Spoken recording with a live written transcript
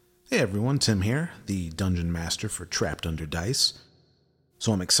Hey everyone, Tim here, the Dungeon Master for Trapped Under Dice.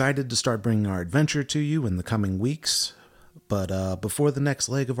 So I'm excited to start bringing our adventure to you in the coming weeks, but before the next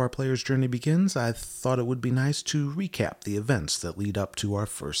leg of our player's journey begins, I thought it would be nice to recap the events that lead up to our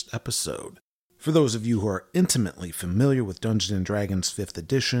first episode. For those of you who are intimately familiar with Dungeons & Dragons 5th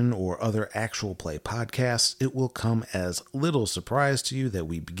edition or other actual play podcasts, it will come as little surprise to you that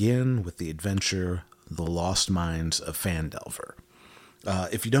we begin with the adventure The Lost Mines of Phandelver.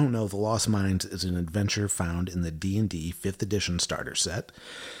 If you don't know, The Lost Mines is an adventure found in the D&D 5th edition starter set.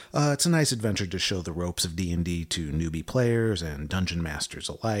 It's a nice adventure to show the ropes of D&D to newbie players and dungeon masters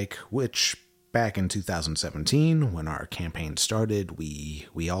alike, which back in 2017, when our campaign started,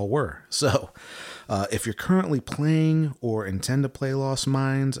 we all were. So, if you're currently playing or intend to play Lost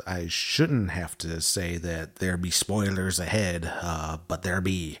Mines, I shouldn't have to say that there be spoilers ahead, but there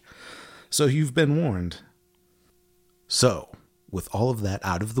be. So you've been warned. So, with all of that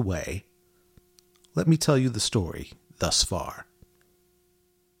out of the way, let me tell you the story thus far.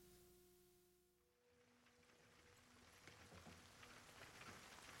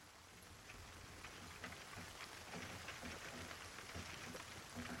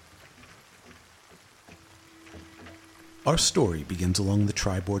 Our story begins along the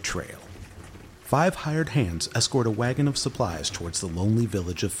Triboar Trail. 5 hired hands escort a wagon of supplies towards the lonely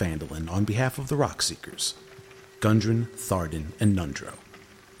village of Phandalin on behalf of the Rockseekers. Gundren, Thardan, and Nundro,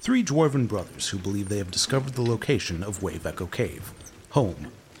 3 dwarven brothers who believe they have discovered the location of Wave Echo Cave,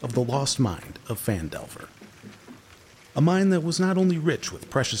 home of the lost mine of Phandelver. A mine that was not only rich with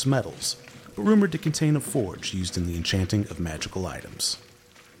precious metals, but rumored to contain a forge used in the enchanting of magical items.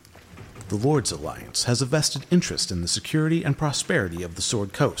 The Lord's Alliance has a vested interest in the security and prosperity of the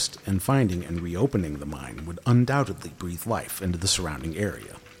Sword Coast, and finding and reopening the mine would undoubtedly breathe life into the surrounding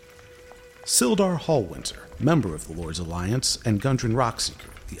area. Sildar Hallwinter, member of the Lord's Alliance, and Gundren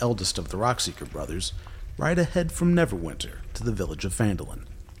Rockseeker, the eldest of the Rockseeker brothers, ride ahead from Neverwinter to the village of Phandalin.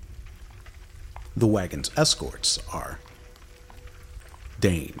 The wagon's escorts are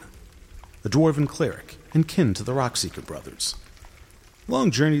Dane, a dwarven cleric and kin to the Rockseeker brothers. Long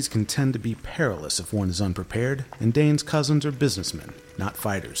journeys can tend to be perilous if one is unprepared, and Dane's cousins are businessmen, not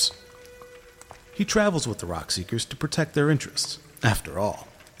fighters. He travels with the Rockseekers to protect their interests. After all,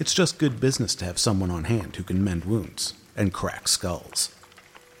 it's just good business to have someone on hand who can mend wounds and crack skulls.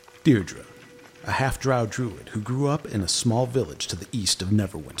 Deirdre, a half-drow druid who grew up in a small village to the east of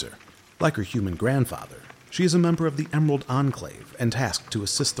Neverwinter. Like her human grandfather, she is a member of the Emerald Enclave and tasked to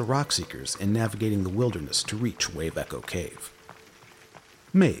assist the Rockseekers in navigating the wilderness to reach Wave Echo Cave.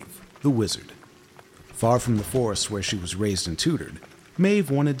 Maeve, the wizard. Far from the forest where she was raised and tutored,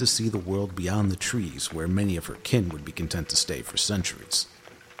 Maeve wanted to see the world beyond the trees where many of her kin would be content to stay for centuries.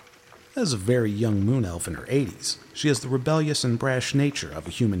 As a very young moon elf in her 80s, she has the rebellious and brash nature of a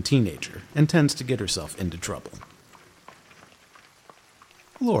human teenager and tends to get herself into trouble.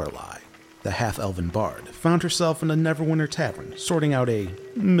 Lorelei, the half-elven bard, found herself in a Neverwinter tavern sorting out a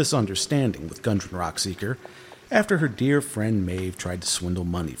misunderstanding with Gundren Rockseeker after her dear friend Maeve tried to swindle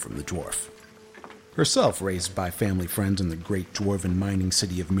money from the dwarf. Herself raised by family friends in the great dwarven mining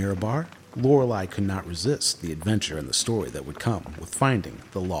city of Mirabar, Lorelei could not resist the adventure and the story that would come with finding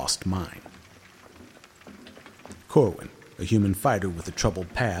the lost mine. Corwin, a human fighter with a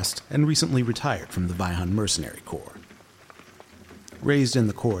troubled past and recently retired from the Vihon Mercenary Corps. Raised in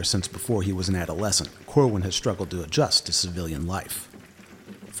the Corps since before he was an adolescent, Corwin has struggled to adjust to civilian life.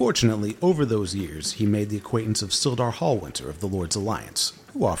 Fortunately, over those years, he made the acquaintance of Sildar Hallwinter of the Lord's Alliance,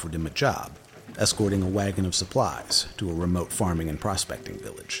 who offered him a job, escorting a wagon of supplies to a remote farming and prospecting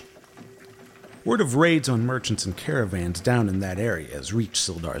village. Word of raids on merchants and caravans down in that area has reached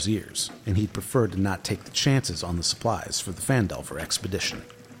Sildar's ears, and he'd prefer to not take the chances on the supplies for the Phandelver expedition.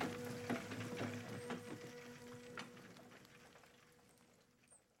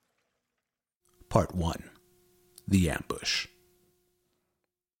 Part 1. The Ambush.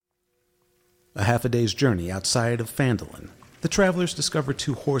 A half a day's journey outside of Phandalin, the travelers discover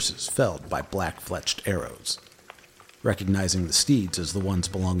 2 horses felled by black-fletched arrows. Recognizing the steeds as the ones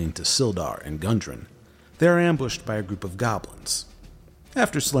belonging to Sildar and Gundren, they are ambushed by a group of goblins.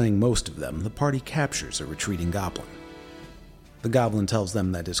 After slaying most of them, the party captures a retreating goblin. The goblin tells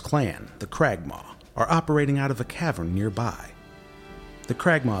them that his clan, the Cragmaw, are operating out of a cavern nearby. The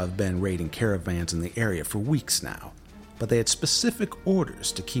Cragmaw have been raiding caravans in the area for weeks now, but they had specific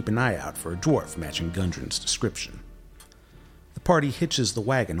orders to keep an eye out for a dwarf matching Gundren's description. The party hitches the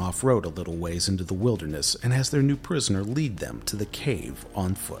wagon off-road a little ways into the wilderness and has their new prisoner lead them to the cave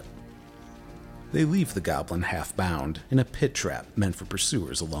on foot. They leave the goblin half-bound in a pit trap meant for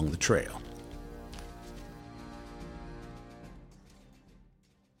pursuers along the trail.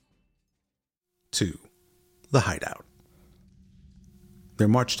 2. The Hideout. Their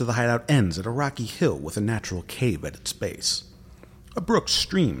march to the hideout ends at a rocky hill with a natural cave at its base. A brook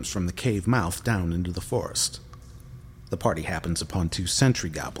streams from the cave mouth down into the forest. The party happens upon 2 sentry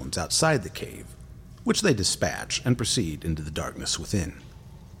goblins outside the cave, which they dispatch and proceed into the darkness within.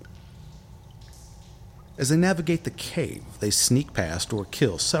 As they navigate the cave, they sneak past or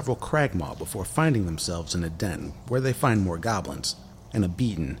kill several Cragmaw before finding themselves in a den where they find more goblins and a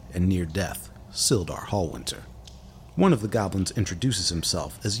beaten and near-death Sildar Hallwinter. One of the goblins introduces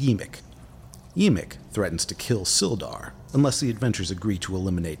himself as Ymik. Ymik threatens to kill Sildar unless the adventurers agree to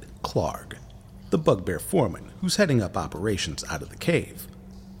eliminate Klarg, the bugbear foreman who's heading up operations out of the cave.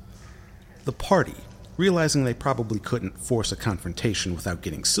 The party, realizing they probably couldn't force a confrontation without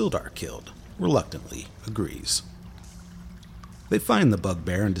getting Sildar killed, reluctantly agrees. They find the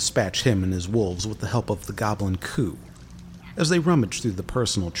bugbear and dispatch him and his wolves with the help of the goblin Ku. As they rummage through the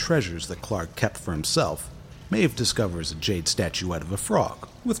personal treasures that Klarg kept for himself, Maeve discovers a jade statue out of a frog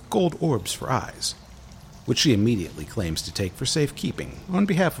with gold orbs for eyes, which she immediately claims to take for safekeeping, on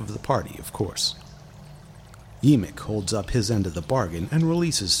behalf of the party, of course. Ymik holds up his end of the bargain and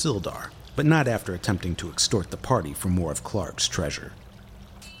releases Sildar, but not after attempting to extort the party for more of Klarg's treasure.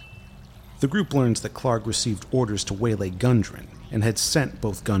 The group learns that Klarg received orders to waylay Gundren and had sent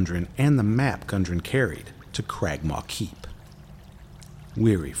both Gundren and the map Gundren carried to Cragmaw Keep.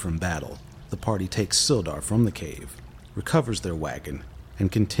 Weary from battle, the party takes Sildar from the cave, recovers their wagon,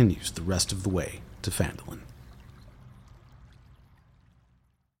 and continues the rest of the way to Phandalin.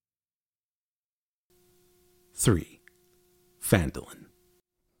 (3) Phandalin.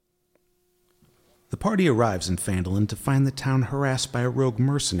 The party arrives in Phandalin to find the town harassed by a rogue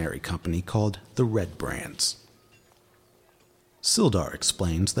mercenary company called the Red Brands. Sildar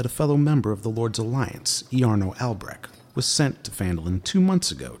explains that a fellow member of the Lord's Alliance, Iarno Albrecht, was sent to Phandalin 2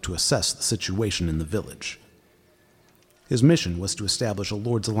 months ago to assess the situation in the village. His mission was to establish a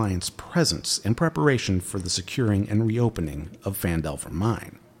Lord's Alliance presence in preparation for the securing and reopening of Phandelver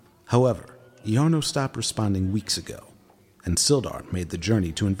Mine. However, Iarno stopped responding weeks ago, and Sildar made the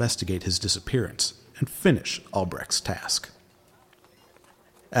journey to investigate his disappearance and finish Albrecht's task.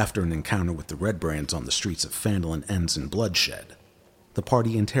 After an encounter with the Red Brands on the streets of Phandalin ends in bloodshed, the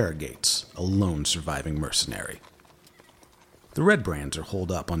party interrogates a lone surviving mercenary. The Red Brands are holed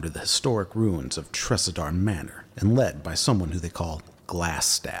up under the historic ruins of Tresidar Manor and led by someone who they call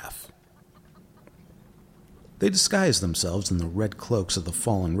Glassstaff. They disguise themselves in the red cloaks of the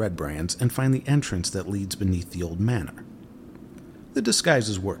fallen Red Brands and find the entrance that leads beneath the old manor. The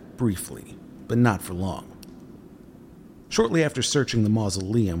disguises work briefly, but not for long. Shortly after searching the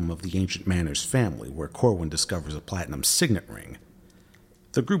mausoleum of the ancient manor's family, where Corwin discovers a platinum signet ring,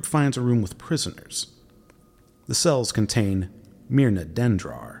 the group finds a room with prisoners. The cells contain Myrna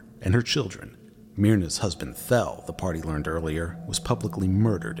Dendrar and her children. Myrna's husband Thel, the party learned earlier, was publicly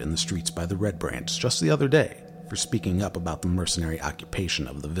murdered in the streets by the Red Brands just the other day for speaking up about the mercenary occupation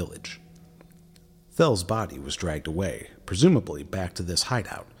of the village. Thel's body was dragged away, presumably back to this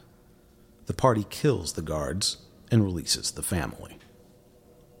hideout. The party kills the guards and releases the family.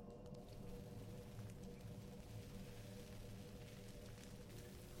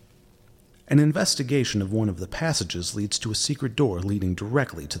 An investigation of one of the passages leads to a secret door leading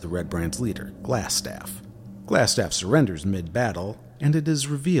directly to the Red Brand's leader, Glassstaff. Glassstaff surrenders mid-battle, and it is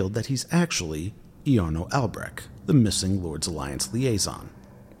revealed that he's actually Iarno Albrecht, the missing Lord's Alliance liaison.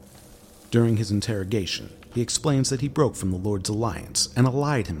 During his interrogation, he explains that he broke from the Lord's Alliance and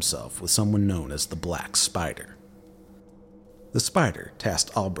allied himself with someone known as the Black Spider. The Spider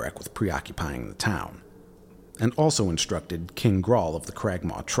tasked Albrecht with preoccupying the town, and also instructed King Grawl of the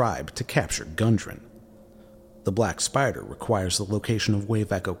Cragmaw tribe to capture Gundren. The Black Spider requires the location of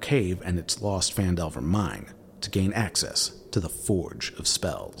Wave Echo Cave and its lost Phandelver Mine to gain access to the Forge of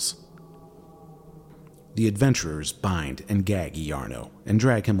Spells. The adventurers bind and gag Iarno and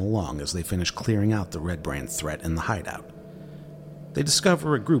drag him along as they finish clearing out the Red Brand threat in the hideout. They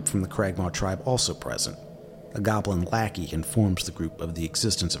discover a group from the Cragmaw tribe also present. A goblin lackey informs the group of the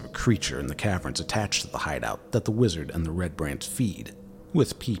existence of a creature in the caverns attached to the hideout that the wizard and the Red Brands feed,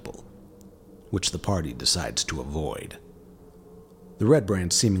 with people, which the party decides to avoid. The Red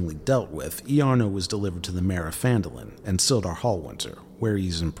Brands seemingly dealt with, Iarno was delivered to the Mayor of Phandalin and Sildar Hallwinter, where he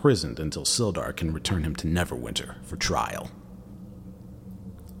is imprisoned until Sildar can return him to Neverwinter for trial.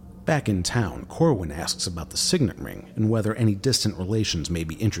 Back in town, Corwin asks about the signet ring and whether any distant relations may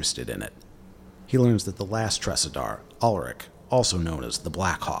be interested in it. He learns that the last Tresidar, Ulrich, also known as the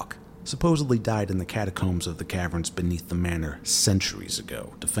Black Hawk, supposedly died in the catacombs of the caverns beneath the manor centuries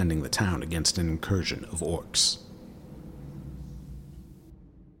ago, defending the town against an incursion of orcs.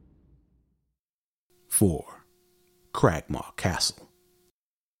 4. Cragmaw Castle.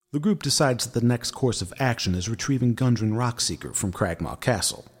 The group decides that the next course of action is retrieving Gundren Rockseeker from Cragmaw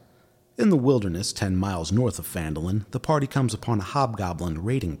Castle. In the wilderness 10 miles north of Phandalin, the party comes upon a hobgoblin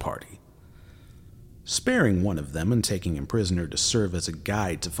raiding party. Sparing one of them and taking him prisoner to serve as a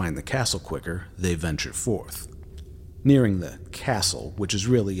guide to find the castle quicker, they venture forth. Nearing the castle, which is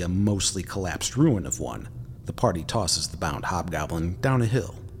really a mostly collapsed ruin of one, the party tosses the bound hobgoblin down a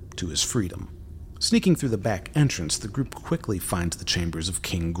hill to his freedom. Sneaking through the back entrance, the group quickly finds the chambers of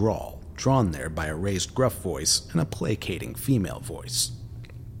King Grawl, drawn there by a raised gruff voice and a placating female voice.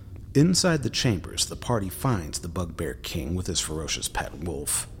 Inside the chambers, the party finds the Bugbear King with his ferocious pet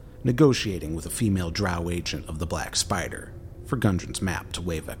wolf, negotiating with a female drow agent of the Black Spider for Gundren's map to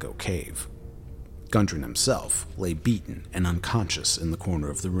Wave Echo Cave. Gundren himself lay beaten and unconscious in the corner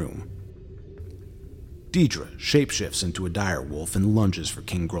of the room. Deidre shapeshifts into a dire wolf and lunges for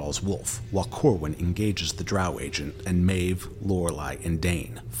King Grawl's wolf, while Corwin engages the drow agent and Maeve, Lorelei, and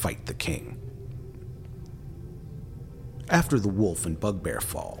Dane fight the king. After the wolf and Bugbear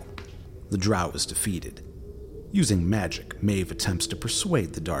fall, the drow is defeated. Using magic, Maeve attempts to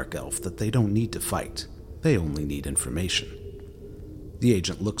persuade the dark elf that they don't need to fight, they only need information. The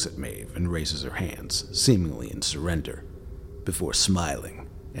agent looks at Maeve and raises her hands, seemingly in surrender, before smiling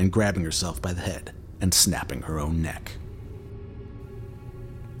and grabbing herself by the head and snapping her own neck.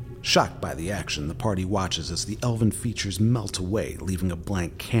 Shocked by the action, the party watches as the elven features melt away, leaving a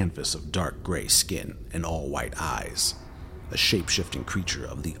blank canvas of dark gray skin and all-white eyes, a shape-shifting creature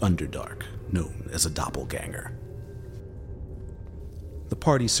of the Underdark, known as a doppelganger. The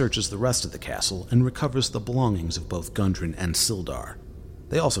party searches the rest of the castle and recovers the belongings of both Gundren and Sildar.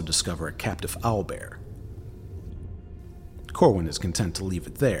 They also discover a captive owlbear. Corwin is content to leave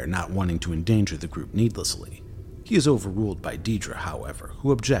it there, not wanting to endanger the group needlessly. He is overruled by Deidre, however,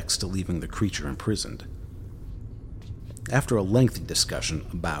 who objects to leaving the creature imprisoned. After a lengthy discussion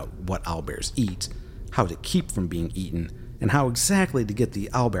about what owlbears eat, how to keep from being eaten, and how exactly to get the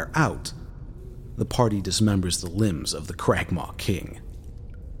owlbear out, the party dismembers the limbs of the Cragmaw King,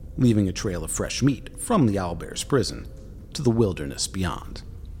 leaving a trail of fresh meat from the owlbear's prison to the wilderness beyond.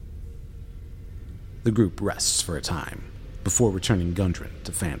 The group rests for a time, before returning Gundren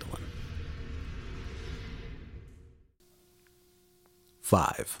to Phandalin.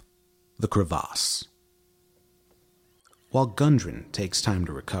 5. The Crevasse. While Gundren takes time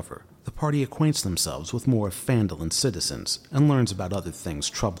to recover, the party acquaints themselves with more of Phandalin's citizens and learns about other things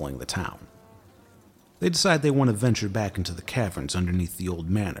troubling the town. They decide they want to venture back into the caverns underneath the old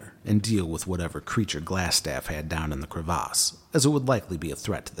manor and deal with whatever creature Glassstaff had down in the crevasse, as it would likely be a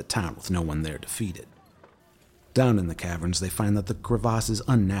threat to the town with no one there to feed it. Down in the caverns, they find that the crevasse is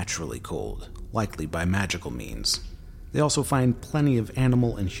unnaturally cold, likely by magical means. They also find plenty of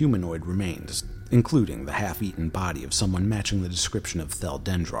animal and humanoid remains, including the half-eaten body of someone matching the description of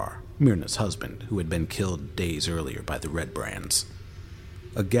Theldendrar, Myrna's husband, who had been killed days earlier by the Red Brands.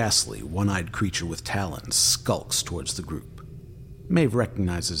 A ghastly, one-eyed creature with talons skulks towards the group. Maeve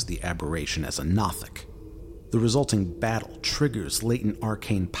recognizes the aberration as a Nothic. The resulting battle triggers latent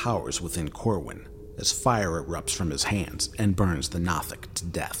arcane powers within Corwin, as fire erupts from his hands and burns the Nothic to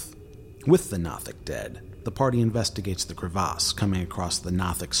death. With the Nothic dead, the party investigates the crevasse, coming across the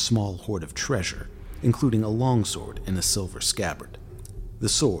Nothic's small hoard of treasure, including a longsword and a silver scabbard. The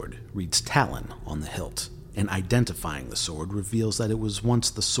sword reads Talon on the hilt, and identifying the sword reveals that it was once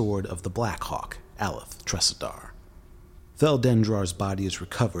the sword of the Blackhawk, Aleth Tressidar. Theldendrar's body is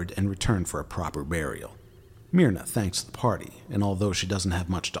recovered and returned for a proper burial. Myrna thanks the party, and although she doesn't have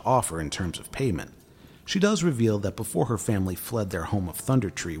much to offer in terms of payment, she does reveal that before her family fled their home of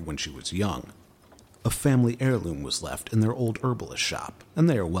Thundertree when she was young, a family heirloom was left in their old herbalist shop, and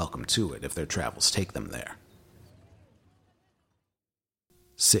they are welcome to it if their travels take them there.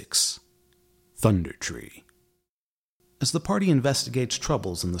 6. Thundertree. As the party investigates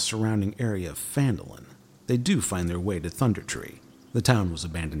troubles in the surrounding area of Phandalin, they do find their way to Thundertree. The town was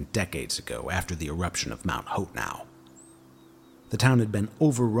abandoned decades ago after the eruption of Mount Hotenow. The town had been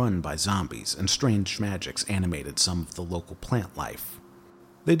overrun by zombies, and strange magics animated some of the local plant life.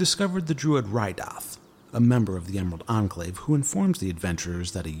 They discovered the druid Rydoth, a member of the Emerald Enclave, who informs the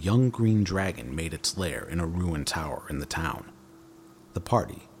adventurers that a young green dragon made its lair in a ruined tower in the town. The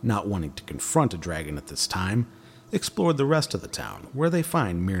party, not wanting to confront a dragon at this time, explored the rest of the town, where they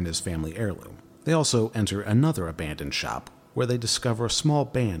find Myrna's family heirloom. They also enter another abandoned shop, where they discover a small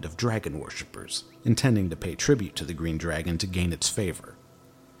band of dragon worshippers, intending to pay tribute to the green dragon to gain its favor.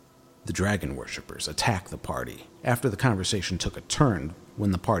 The dragon worshippers attack the party, after the conversation took a turn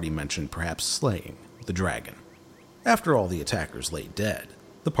when the party mentioned perhaps slaying the dragon. After all the attackers lay dead,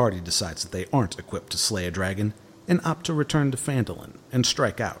 The party decides that they aren't equipped to slay a dragon and opt to return to Phandalin and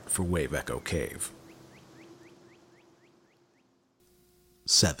strike out for Wave Echo Cave.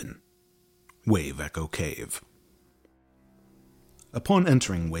 7. Wave Echo Cave. Upon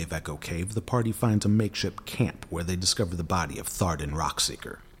entering Wave Echo Cave, the party finds a makeshift camp where they discover the body of Thardan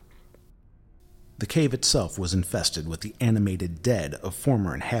Rockseeker. The cave itself was infested with the animated dead of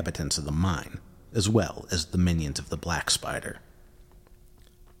former inhabitants of the mine, as well as the minions of the Black Spider.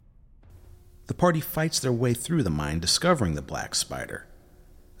 The party fights their way through the mine, discovering the Black Spider,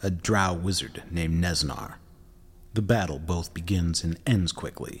 a drow wizard named Neznar. The battle both begins and ends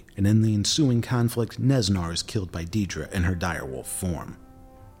quickly, and in the ensuing conflict, Neznar is killed by Deidre in her direwolf form.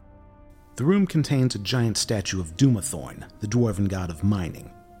 The room contains a giant statue of Dumathorn, the dwarven god of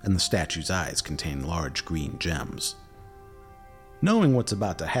mining, and the statue's eyes contain large green gems. Knowing what's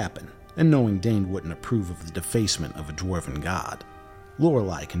about to happen, and knowing Dane wouldn't approve of the defacement of a dwarven god,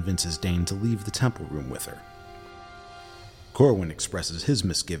 Lorelei convinces Dane to leave the temple room with her. Corwin expresses his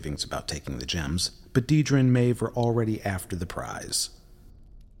misgivings about taking the gems, but Deidre and Maeve are already after the prize.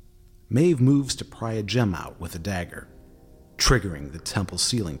 Maeve moves to pry a gem out with a dagger, triggering the temple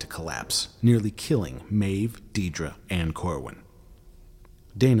ceiling to collapse, nearly killing Maeve, Deidre, and Corwin.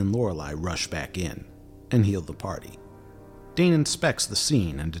 Dane and Lorelei rush back in and heal the party. Dane inspects the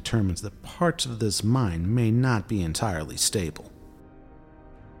scene and determines that parts of this mine may not be entirely stable.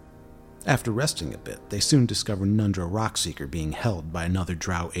 After resting a bit, they soon discover Nundra Rockseeker being held by another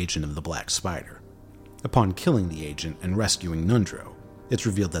drow agent of the Black Spider. Upon killing the agent and rescuing Nundro, it's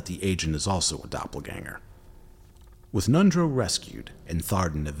revealed that the agent is also a doppelganger. With Nundro rescued and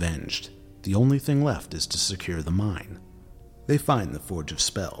Thardan avenged, the only thing left is to secure the mine. They find the Forge of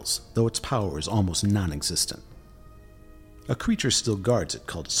Spells, though its power is almost non-existent. A creature still guards it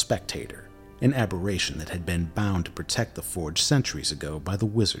called a Spectator, an aberration that had been bound to protect the forge centuries ago by the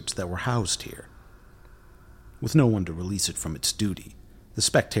wizards that were housed here. With no one to release it from its duty, the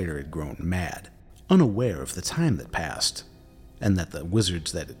Spectator had grown mad, unaware of the time that passed, and that the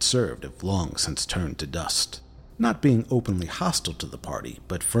wizards that it served have long since turned to dust. Not being openly hostile to the party,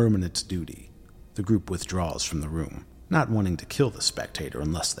 but firm in its duty, the group withdraws from the room, not wanting to kill the Spectator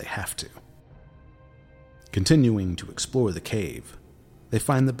unless they have to. Continuing to explore the cave, they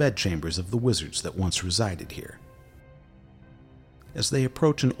find the bedchambers of the wizards that once resided here. As they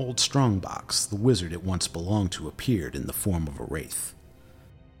approach an old strongbox, the wizard it once belonged to appeared in the form of a wraith.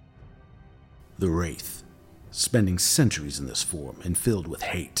 The wraith, spending centuries in this form and filled with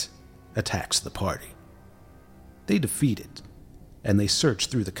hate, attacks the party. They defeat it, and they search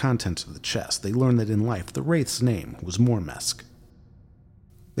through the contents of the chest. They learn that in life the wraith's name was Mormesk.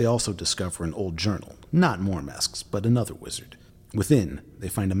 They also discover an old journal, not Mormesk's, but another wizard. Within, they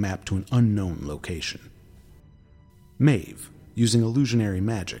find a map to an unknown location. Maeve, using illusionary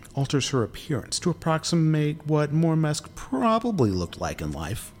magic, alters her appearance to approximate what Mormesk probably looked like in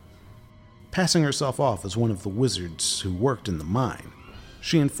life. Passing herself off as one of the wizards who worked in the mine,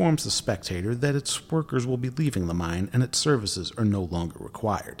 she informs the Spectator that its workers will be leaving the mine and its services are no longer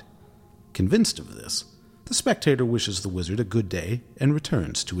required. Convinced of this, the Spectator wishes the wizard a good day and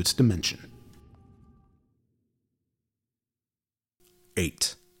returns to its dimension.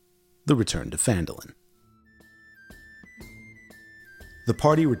 8. The Return to Phandalin. The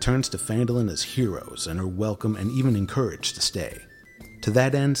party returns to Phandalin as heroes and are welcome and even encouraged to stay. To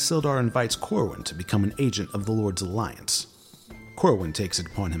that end, Sildar invites Corwin to become an agent of the Lord's Alliance. Corwin takes it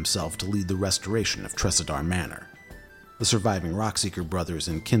upon himself to lead the restoration of Tresidar Manor. The surviving Rockseeker brothers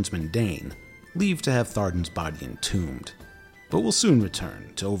and kinsman Dane leave to have Thardan's body entombed, but will soon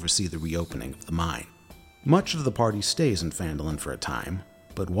return to oversee the reopening of the mine. Much of the party stays in Phandalin for a time,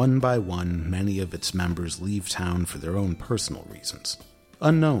 but one by one, many of its members leave town for their own personal reasons,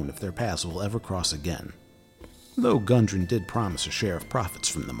 unknown if their paths will ever cross again, though Gundren did promise a share of profits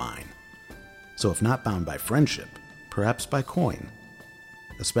from the mine. So if not bound by friendship, perhaps by coin,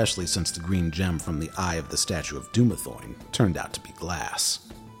 especially since the green gem from the eye of the statue of Dumathorn turned out to be glass.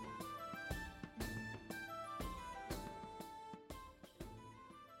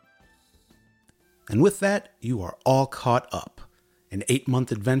 And with that, you are all caught up. An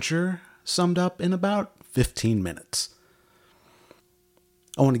 8-month adventure summed up in about 15 minutes.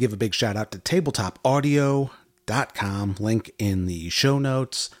 I want to give a big shout out to tabletopaudio.com, link in the show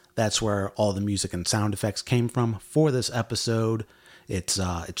notes. That's where all the music and sound effects came from for this episode. It's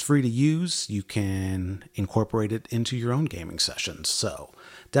free to use. You can incorporate it into your own gaming sessions. So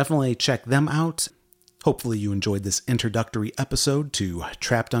definitely check them out. Hopefully you enjoyed this introductory episode to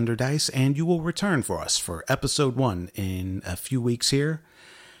Trapped Under Dice, and you will return for us for episode 1 in a few weeks here.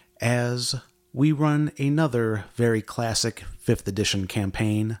 As we run another very classic 5th edition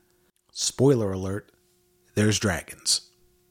campaign. Spoiler alert, there's dragons.